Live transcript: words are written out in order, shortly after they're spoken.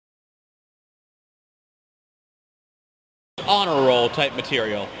honor roll type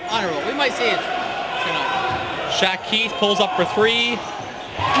material. Honor roll. We might see it tonight. Shaq Keith pulls up for three.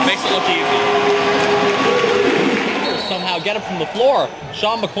 Makes it look easy. Somehow get him from the floor.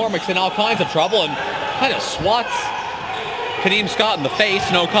 Sean McCormick's in all kinds of trouble and kind of swats Kadeem Scott in the face.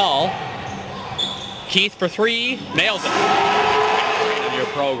 No call. Keith for three. Nails it. In your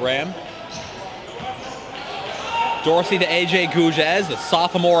program. Dorsey to AJ Gugez, the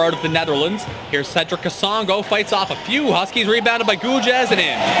sophomore out of the Netherlands. Here's Cedric Kasongo, fights off a few Huskies, rebounded by Gugez and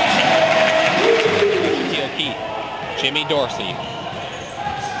in. Keith, Jimmy Dorsey.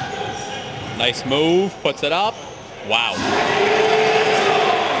 Nice move, puts it up. Wow.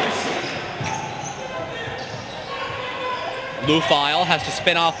 Lou File has to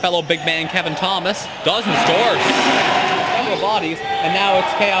spin off fellow big man Kevin Thomas. Does and scores. Several bodies, and now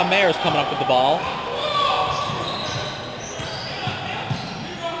it's Keon Mayers coming up with the ball.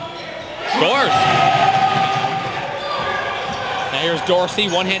 Scores. Now here's Dorsey,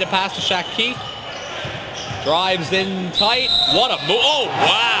 one-handed pass to Shaq Keith. Drives in tight. What a move. Oh,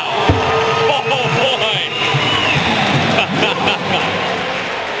 wow. Oh, boy.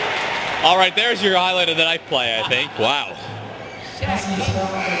 All right, there's your highlight of the night play, I think. Wow.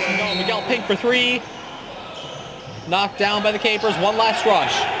 Miguel Pink for three. Knocked down by the Capers. One last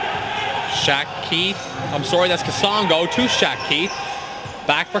rush. Shaq Keith. I'm sorry, that's Kasongo to Shaq Keith.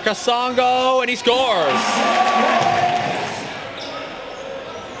 Back for Kasongo, and he scores.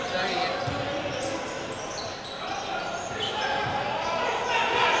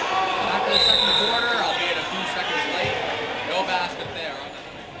 After the second quarter, albeit a few seconds late, no basket there.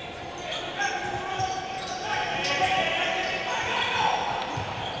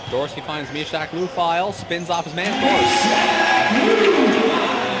 Dorsey finds Meshach Lufile, spins off his man, scores.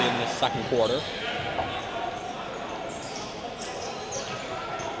 In the second quarter.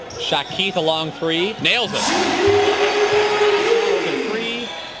 Shaq Keith along three, nails it. Three.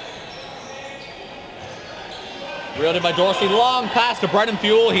 Reeled in by Dorsey, long pass to Brennan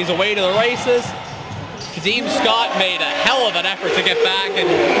Fuel, he's away to the races. Kadeem Scott made a hell of an effort to get back and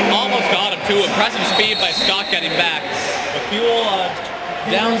almost got him too. Impressive speed by Scott getting back. But Fuel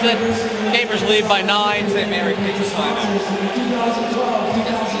downs it. Capers lead by 9. St. Mary takes a timeout.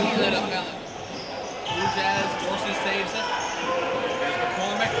 Dorsey saves it.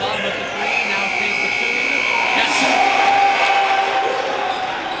 Bottom of the three, now takes the two. Yes!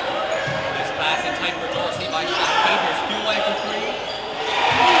 Nice pass in tight for Dorsey by Shaq Keith. Here's Fuel away for three.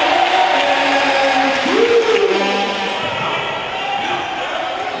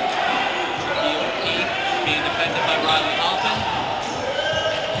 Keith being defended by Riley Hoffman.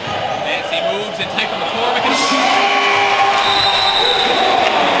 Nancy moves in tight from McCormick.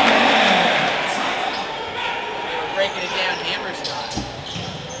 They were breaking it down, hammer style.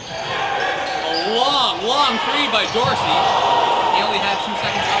 Long three by Dorsey. He only had 2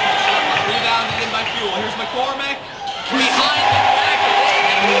 seconds up on the shot clock. Rebounded in by Fuel. Here's McCormick. Behind the back.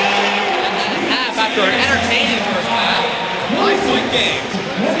 And then a half after an entertaining first half. 5-point game.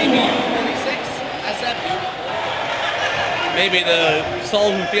 CBU90 SMU86. Maybe the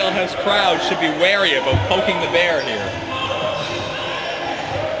Sullivan Fieldhouse crowd should be wary about poking the bear here.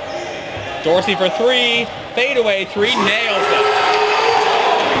 Dorsey for three. Fadeaway three. Nails it.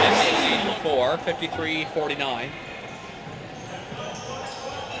 53-49.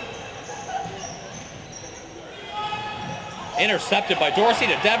 Intercepted by Dorsey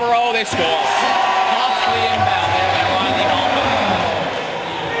to Devereaux. They score. Costly inbound there by Riley Hoffman.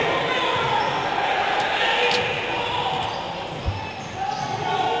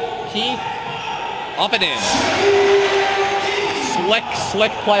 Keith up and in.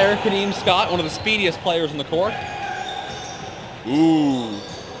 Slick player, Kadeem Scott, one of the speediest players in the court. Ooh.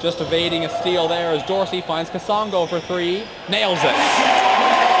 Just evading a steal there as Dorsey finds Kasongo for three. Nails it.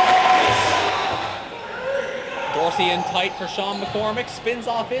 Dorsey in tight for Sean McCormick. Spins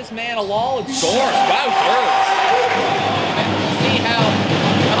off his man, a wall, and scores. Wow, serves. See how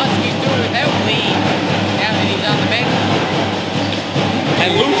the Huskies do it without Lee now that he's on the bench.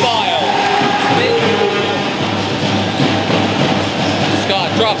 And Lufile.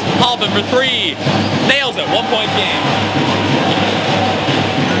 Scott drops Halvin for three. Nails it. 1-point game.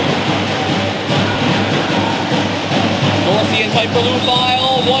 Dorsey in tight for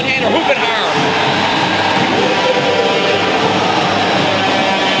Lufile, one-hander, hoop and harm.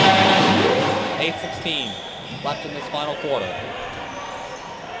 .8:16 left in this final quarter.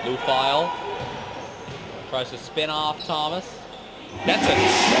 Lufile tries to spin off Thomas. Gets it.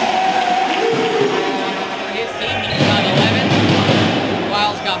 His team, he's got 11.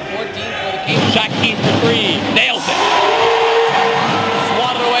 Lufile's got 14 for the Capers. Shaq Keith for three, nails it.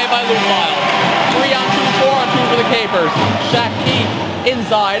 Swatted away by Lufile. 3-on-2, 4-on-2 for the Capers. Capers. Shaq Keith.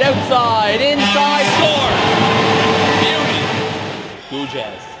 Inside, outside, inside, score! Beauty.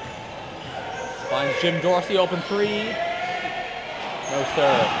 Gujez. Finds Jim Dorsey open three. No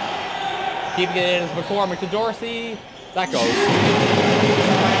serve. Keeping it in as McCormick to Dorsey. That goes.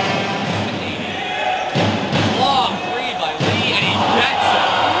 Long three by Lee, and he gets it.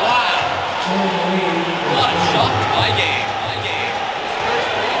 Wow. What a shot. Tie game. First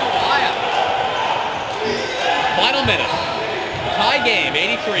three in a while. Final minute. Tie game,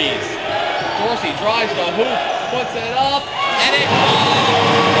 83s. Dorsey drives the hoop, puts it up, and it falls.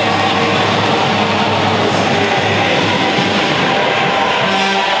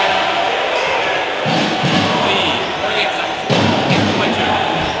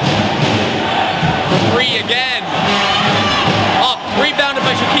 Again. Up, rebounded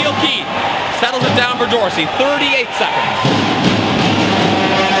by Shaquille Keith. Settles it down for Dorsey. 38 seconds.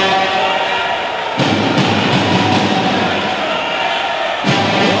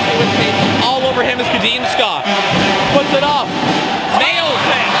 Dorsey with pace all over him is Kadeem Scott. Puts it up. Nails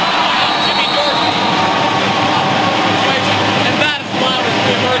it. Jimmy Dorsey. And that is loud as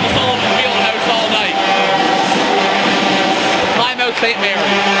we've heard the Sullivan Fieldhouse all night. Timeout St.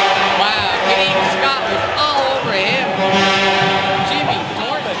 Mary. Wow. Kadeem Scott was all over him. Jimmy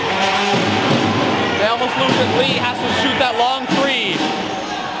Dorman. They almost lose it. Lee has to shoot that long three.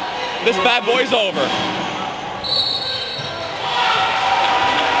 This bad boy's over.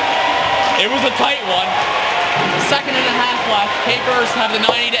 It was a tight one. Second and a half left. Capers have the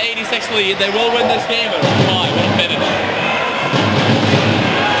 90-86 lead. They will win this game in 5 minutes.